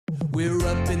We're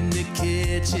up in the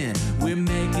kitchen, we're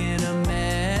making a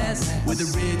mess. With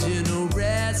original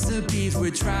recipes,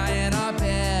 we're trying our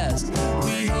best.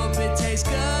 We hope it tastes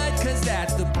good, cause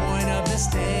that's the point of this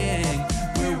thing.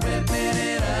 We're whipping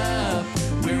it up,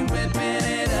 we're whipping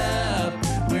it up,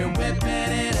 we're whipping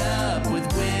it up with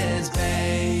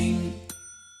WhizzbangBAM.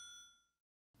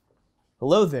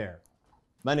 Hello there.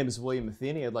 My name is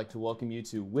Matheny. I'd like to welcome you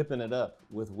to Whippin' It Up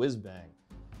with WhizzbangBAM.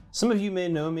 Some of you may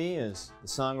know me as the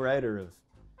songwriter of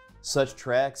such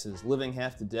tracks as Living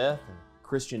Half to Death and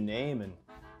Christian Name and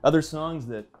other songs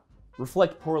that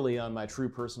reflect poorly on my true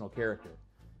personal character.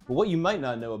 But what you might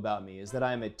not know about me is that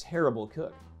I am a terrible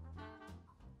cook.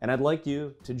 And I'd like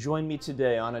you to join me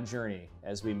today on a journey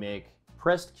as we make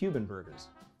pressed Cuban burgers.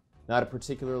 Not a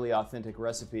particularly authentic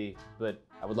recipe, but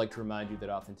I would like to remind you that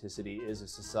authenticity is a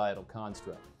societal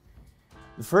construct.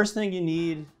 The first thing you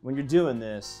need when you're doing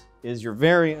this is your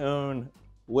very own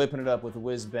Whippin' It Up with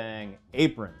WhizzbangBAM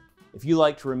apron. If you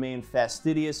like to remain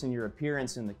fastidious in your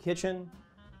appearance in the kitchen,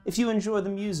 if you enjoy the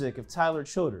music of Tyler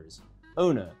Childers,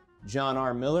 Ona, John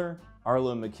R. Miller,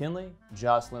 Arlo McKinley,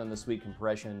 Jocelyn and the Sweet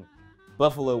Compression,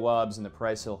 Buffalo Wobbs and the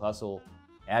Price Hill Hustle,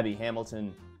 Abby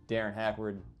Hamilton, Darren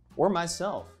Hackward, or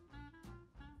myself.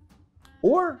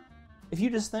 Or if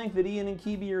you just think that Ian and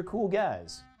Kibi are cool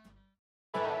guys,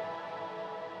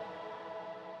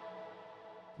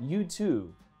 you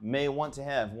too may want to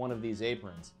have one of these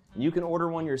aprons. And you can order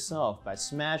one yourself by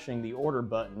smashing the order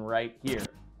button right here.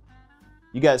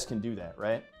 You guys can do that,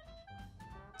 right?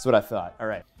 That's what I thought. All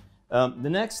right. The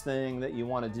next thing that you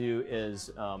want to do is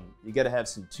you got to have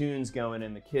some tunes going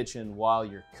in the kitchen while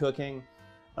you're cooking.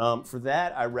 For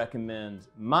that, I recommend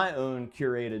my own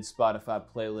curated Spotify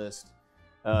playlist.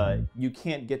 You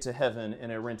Can't Get to Heaven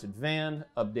in a Rented Van,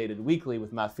 updated weekly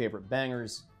with my favorite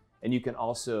bangers. And you can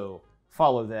also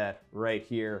follow that right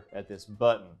here at this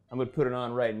button. I'm going to put it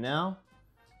on right now.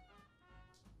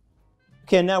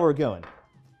 Okay, now we're going.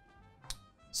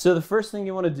 So the first thing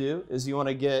you want to do is you want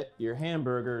to get your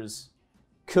hamburgers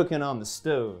cooking on the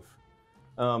stove.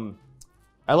 I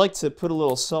like to put a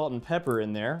little salt and pepper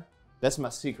in there. That's my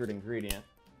secret ingredient.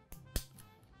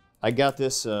 I got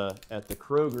this at the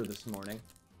Kroger this morning.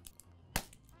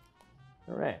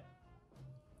 All right.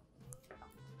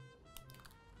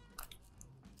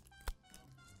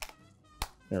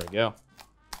 There we go.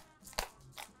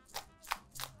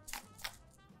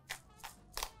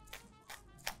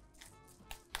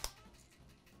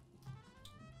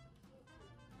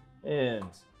 And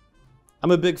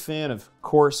I'm a big fan of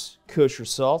coarse kosher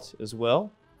salt as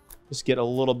well. Just get a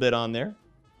little bit on there.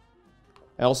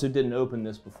 I also didn't open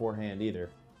this beforehand either.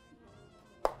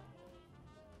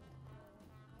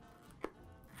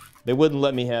 They wouldn't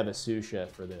let me have a sous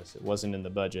chef for this. It wasn't in the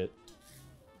budget.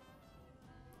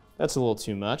 That's a little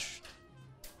too much.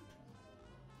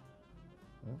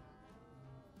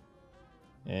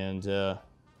 And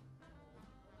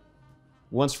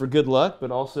once for good luck,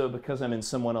 but also because I'm in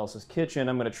someone else's kitchen,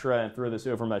 I'm going to try and throw this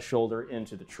over my shoulder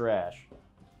into the trash.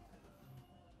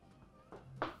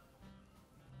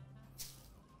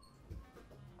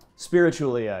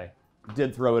 Spiritually, I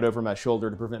did throw it over my shoulder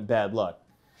to prevent bad luck.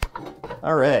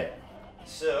 All right,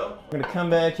 so I'm going to come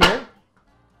back here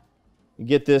and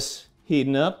get this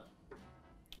heating up.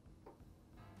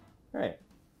 All right,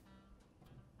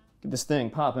 get this thing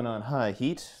popping on high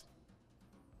heat.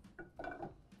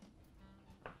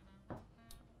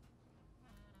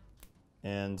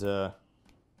 And I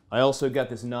also got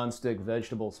this non-stick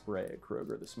vegetable spray at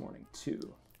Kroger this morning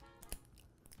too.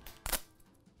 I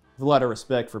have a lot of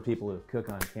respect for people who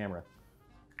cook on camera.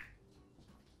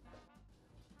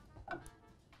 All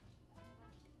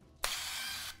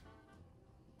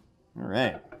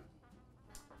right.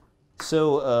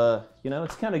 So, you know,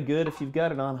 it's kind of good if you've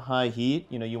got it on high heat.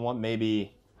 You know, you want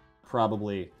maybe,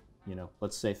 probably, you know,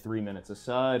 let's say 3 minutes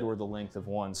aside or the length of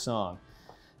one song.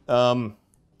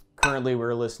 Currently,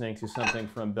 we're listening to something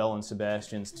from Belle and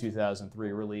Sebastian's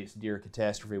 2003 release, Dear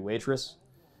Catastrophe Waitress.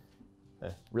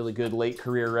 A really good late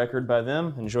career record by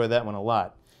them. Enjoy that one a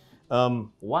lot.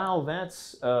 While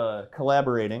that's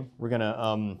collaborating, we're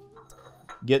gonna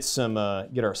get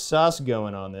our sauce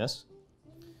going on this.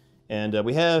 And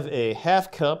we have a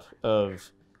half cup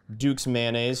of Duke's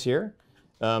mayonnaise here.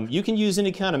 You can use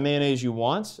any kind of mayonnaise you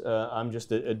want. I'm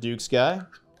just a Duke's guy.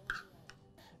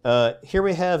 Here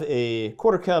we have a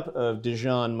quarter cup of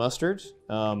Dijon mustard.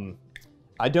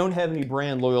 I don't have any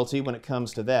brand loyalty when it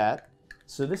comes to that.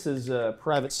 So this is a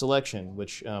private selection,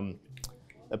 which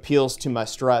appeals to my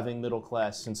striving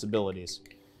middle-class sensibilities.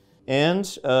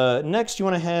 And next you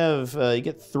want to have, you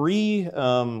get 3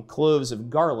 cloves of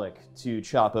garlic to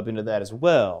chop up into that as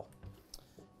well.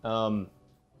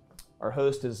 Our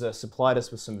host has supplied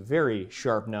us with some very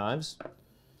sharp knives.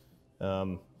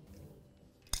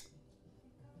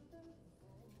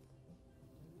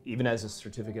 Even as a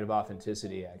certificate of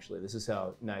authenticity, actually. This is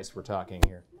how nice we're talking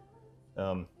here.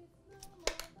 And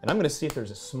I'm going to see if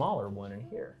there's a smaller one in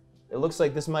here. It looks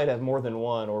like this might have more than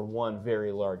one or one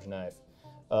very large knife.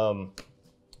 All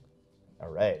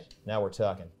right, now we're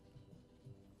talking.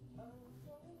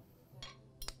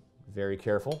 Very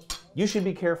careful. You should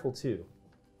be careful too.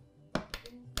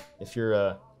 If you're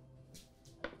a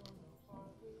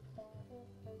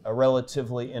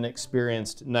relatively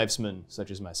inexperienced knifesman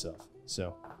such as myself.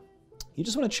 So you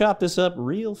just want to chop this up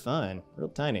real fine, real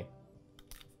tiny.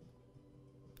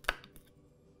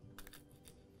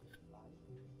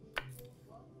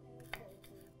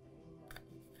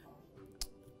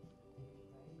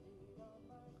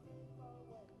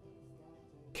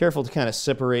 Careful to kind of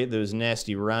separate those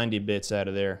nasty rindy bits out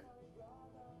of there.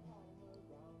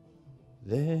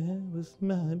 There with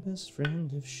my best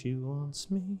friend if she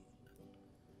wants me.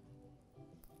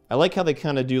 I like how they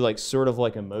kind of do like sort of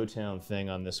like a Motown thing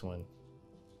on this one.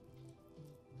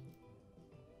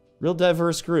 Real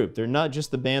diverse group. They're not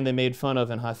just the band they made fun of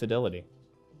in High Fidelity.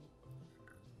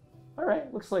 All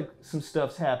right, looks like some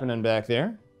stuff's happening back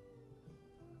there.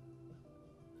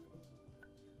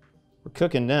 We're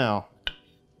cooking now.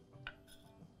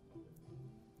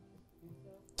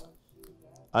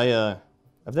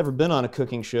 I've never been on a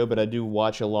cooking show, but I do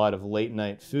watch a lot of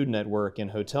late-night Food Network in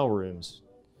hotel rooms.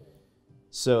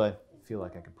 So I feel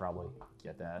like I could probably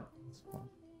get that.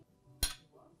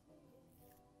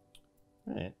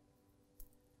 All right.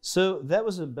 So that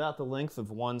was about the length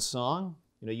of one song.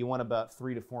 You know, you want about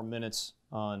 3 to 4 minutes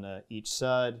on each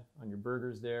side on your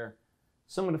burgers there.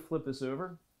 So I'm going to flip this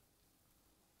over.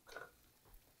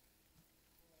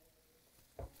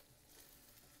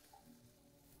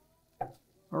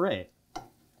 All right.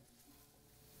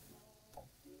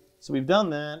 So we've done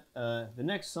that. The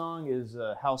next song is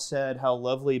How Sad, How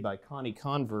Lovely by Connie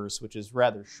Converse, which is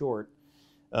rather short.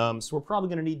 So we're probably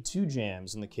going to need 2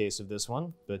 jams in the case of this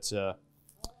one. But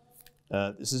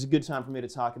this is a good time for me to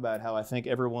talk about how I think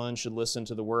everyone should listen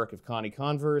to the work of Connie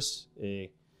Converse, a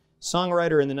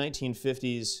songwriter in the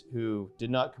 1950s who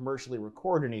did not commercially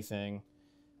record anything,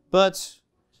 but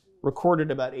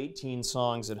recorded about 18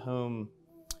 songs at home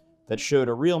that showed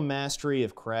a real mastery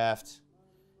of craft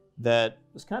that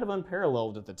was kind of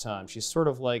unparalleled at the time. She's sort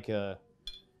of like the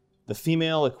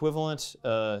female equivalent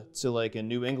to like a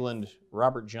New England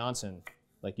Robert Johnson.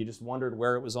 Like you just wondered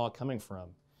where it was all coming from.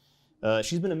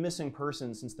 She's been a missing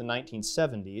person since the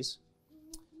 1970s.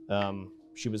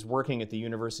 She was working at the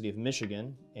University of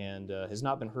Michigan and has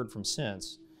not been heard from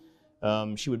since.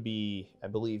 She would be, I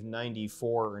believe,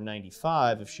 94 or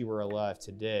 95 if she were alive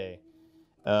today.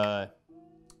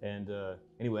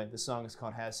 Anyway, the song is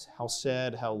called How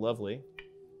Sad, How Lovely,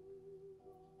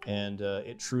 and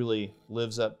it truly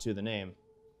lives up to the name.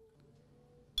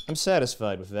 I'm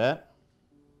satisfied with that.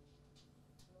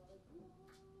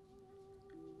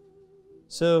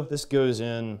 So this goes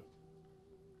in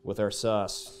with our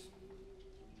sauce.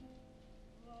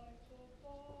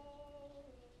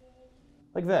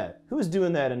 Like that. Who was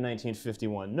doing that in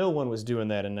 1951? No one was doing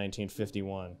that in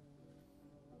 1951.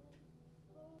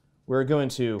 We're going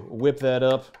to whip that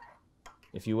up,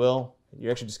 if you will.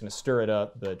 You're actually just going to stir it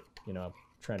up, but, you know, I'm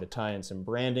trying to tie in some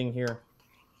branding here.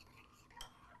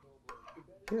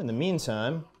 Here in the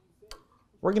meantime,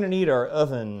 we're going to need our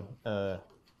oven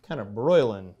kind of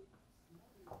broiling.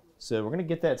 So we're going to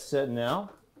get that set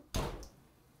now.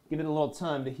 Give it a little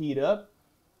time to heat up.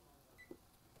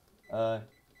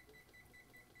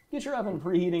 Get your oven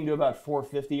preheating to about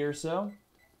 450 or so.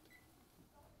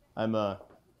 I'm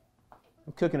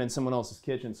cooking in someone else's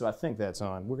kitchen, so I think that's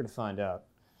on. We're going to find out.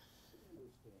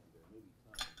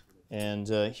 And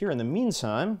here in the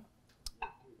meantime,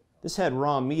 this had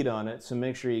raw meat on it, so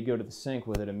make sure you go to the sink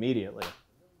with it immediately.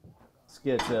 Let's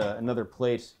get another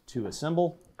plate to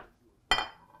assemble,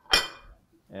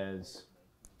 as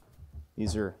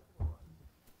these are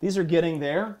getting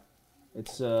there.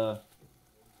 It's not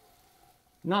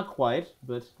quite,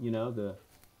 but you know, the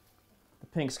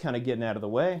pink's kind of getting out of the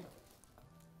way.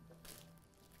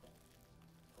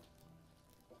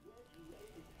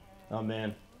 Oh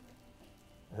man,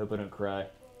 I hope I don't cry.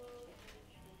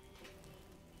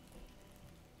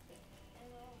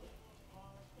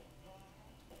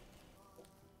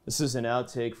 This is an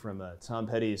outtake from Tom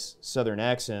Petty's Southern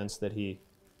accents that he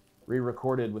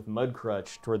re-recorded with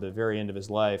Mudcrutch toward the very end of his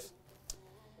life.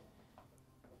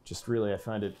 Just really, I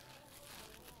find it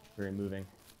very moving.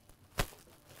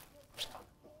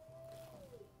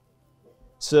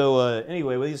 So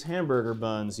anyway, with these hamburger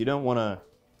buns, you don't want to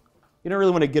you don't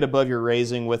really want to get above your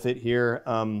raising with it here.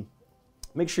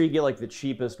 Make sure you get like the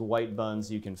cheapest white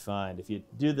buns you can find. If you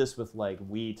do this with like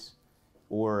wheat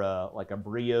or like a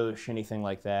brioche, anything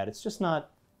like that, it's just not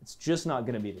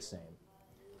going to be the same.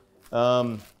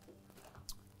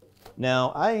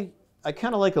 Now I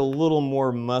kind of like a little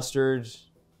more mustard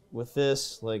with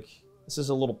this. Like this is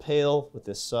a little pale with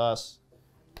this sauce,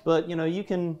 but you know, you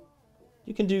can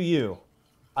do you.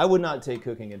 I would not take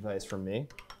cooking advice from me.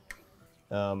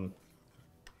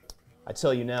 I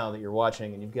tell you now that you're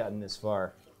watching and you've gotten this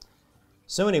far.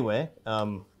 So anyway,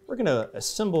 we're gonna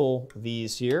assemble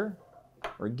these here,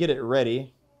 or get it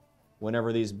ready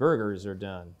whenever these burgers are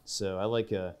done. So I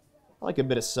like a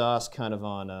bit of sauce kind of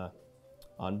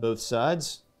on both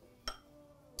sides.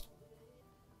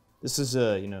 This is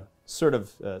you know, sort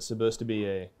of supposed to be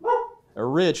a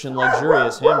rich and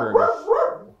luxurious hamburger.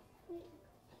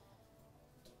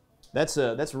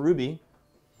 That's Ruby.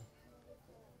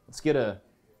 Let's get a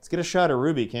shot of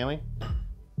Ruby, can we?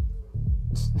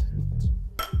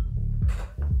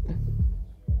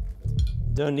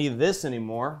 Don't need this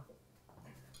anymore.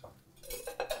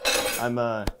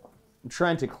 I'm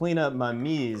trying to clean up my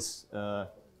mies.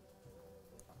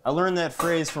 I learned that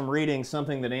phrase from reading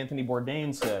something that Anthony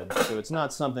Bourdain said, so it's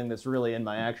not something that's really in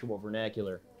my actual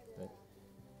vernacular.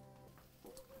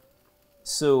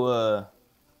 So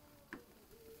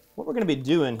what we're going to be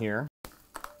doing here,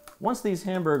 once these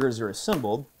hamburgers are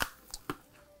assembled,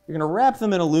 you're going to wrap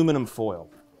them in aluminum foil.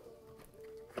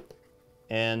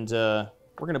 And we're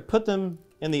going to put them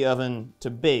in the oven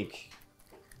to bake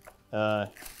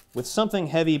with something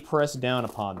heavy pressed down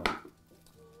upon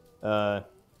them.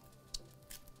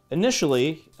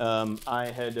 Initially,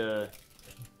 I had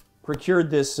procured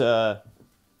this, I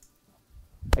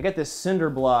got this cinder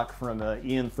block from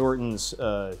Ian Thornton's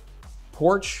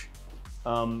porch.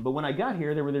 But when I got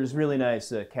here, there's really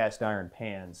nice cast iron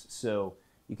pans. So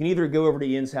you can either go over to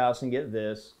Ian's house and get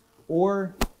this,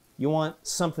 or you want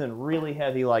something really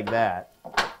heavy like that.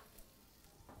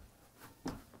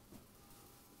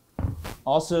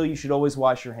 Also, you should always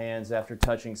wash your hands after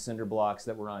touching cinder blocks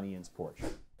that were on Ian's porch.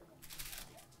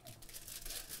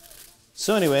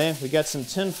 So anyway, we got some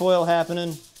tin foil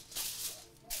happening.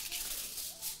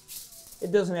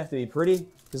 It doesn't have to be pretty,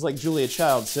 because like Julia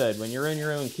Child said, when you're in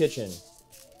your own kitchen,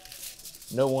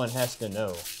 no one has to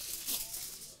know.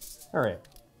 All right.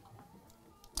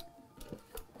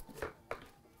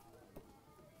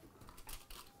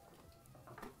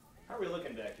 How are we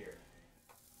looking back here?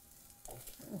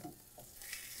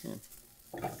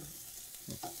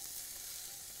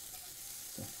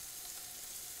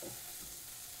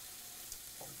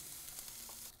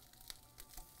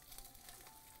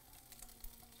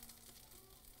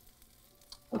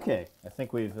 Okay, I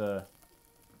think we've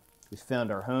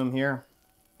found our home here.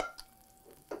 All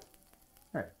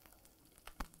right.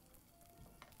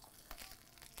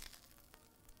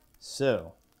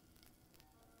 So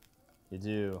you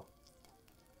do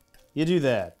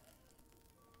that.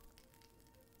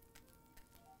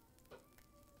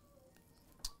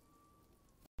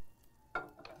 All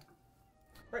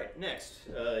right. Next,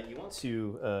 you want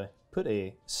to put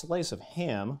a slice of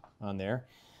ham on there.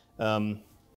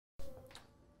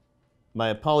 My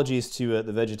apologies to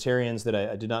the vegetarians that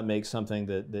I did not make something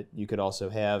that you could also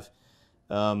have.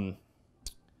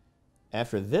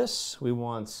 After this, we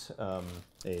want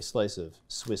a slice of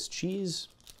Swiss cheese.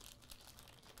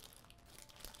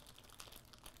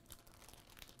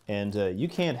 And you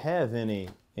can't have any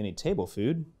table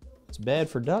food. It's bad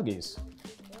for doggies.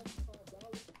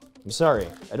 I'm sorry,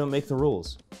 I don't make the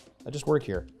rules. I just work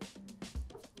here.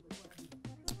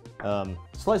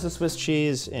 Slice of Swiss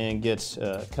cheese and get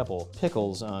a couple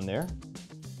pickles on there.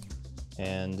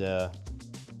 And,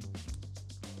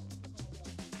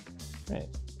 right.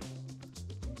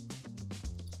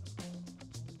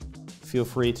 Feel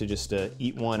free to just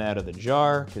eat one out of the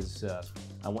jar, because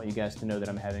I want you guys to know that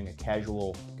I'm having a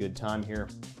casual good time here.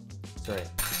 Sorry,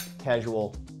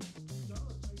 casual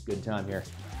good time here.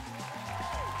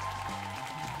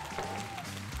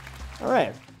 All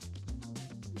right.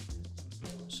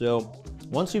 So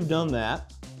once you've done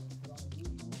that,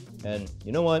 and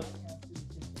you know what?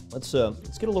 Let's get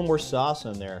a little more sauce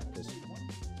in there.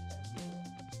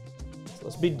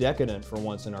 Let's be decadent for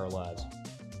once in our lives.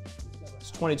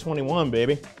 It's 2021,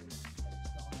 baby.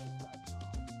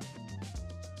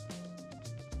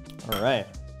 All right.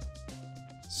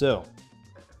 So,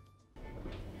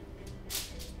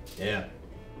 yeah.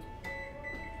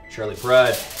 Charlie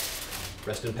Pride,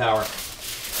 rest in power.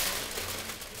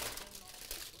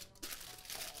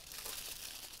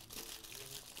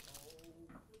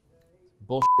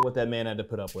 Bullshit what that man had to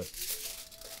put up with.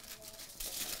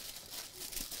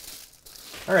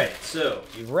 All right, so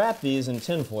you've wrapped these in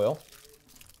tin foil.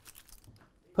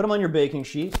 Put them on your baking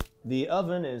sheet. The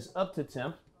oven is up to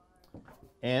temp.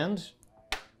 And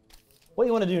what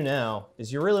you want to do now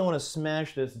is you really want to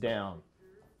smash this down.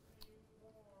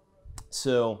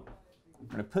 So I'm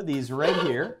going to put these right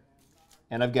here.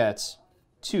 And I've got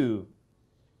two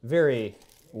very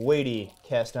weighty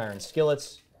cast iron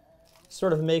skillets,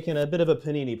 sort of making a bit of a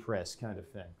panini press kind of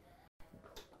thing.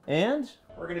 And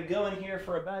we're going to go in here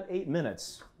for about 8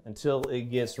 minutes until it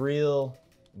gets real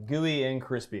gooey and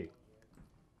crispy.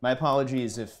 My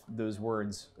apologies if those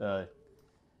words,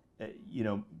 you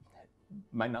know,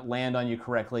 might not land on you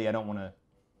correctly. I don't want to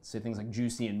say things like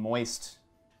juicy and moist,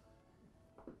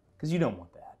 because you don't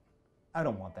want that. I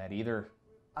don't want that either.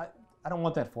 I don't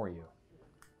want that for you.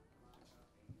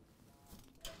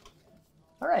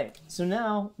 All right, so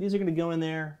now these are going to go in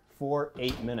there for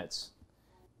 8 minutes.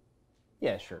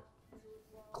 Yeah, sure.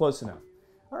 Close enough.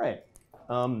 All right.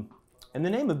 In the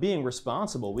name of being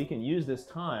responsible, we can use this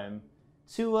time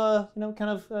to, you know, kind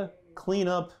of clean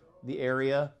up the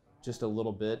area just a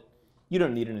little bit. You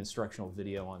don't need an instructional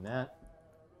video on that.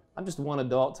 I'm just one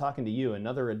adult talking to you,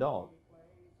 another adult.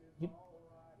 You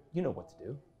know what to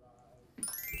do.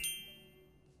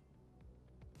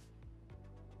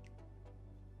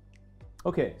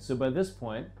 Okay, so by this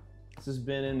point, this has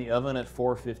been in the oven at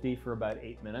 450 for about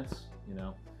 8 minutes. You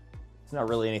know, it's not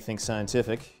really anything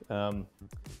scientific,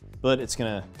 but it's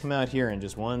gonna come out here in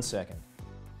just 1 second.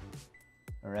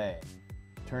 All right,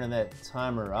 turning that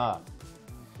timer off.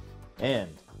 And,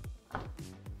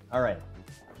 all right,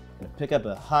 gonna pick up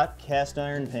a hot cast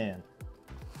iron pan.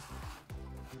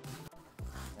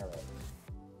 All right.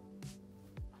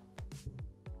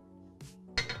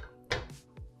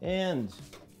 And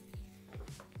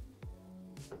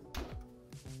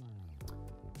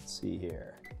see here.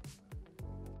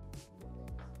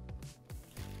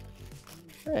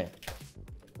 All right.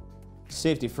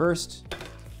 Safety first.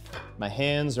 My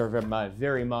hands are my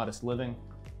very modest living.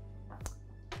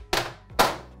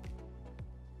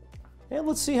 And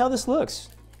let's see how this looks.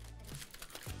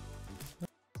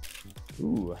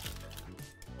 Ooh.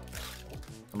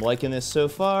 I'm liking this so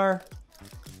far.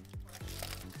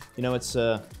 You know, it's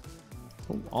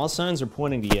all signs are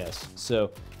pointing to yes. So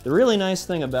the really nice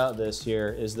thing about this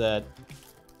here is that,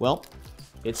 well,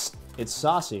 it's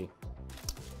saucy.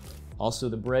 Also,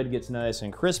 the bread gets nice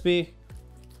and crispy.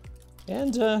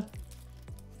 And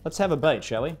let's have a bite,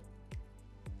 shall we?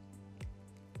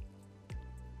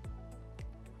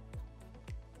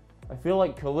 I feel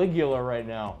like Caligula right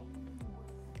now.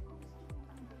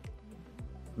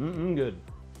 Good.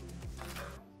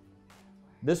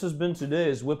 This has been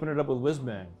today's Whipping It Up with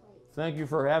WhizzbangBAM. Thank you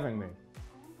for having me.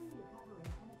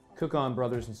 Cook on,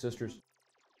 brothers and sisters.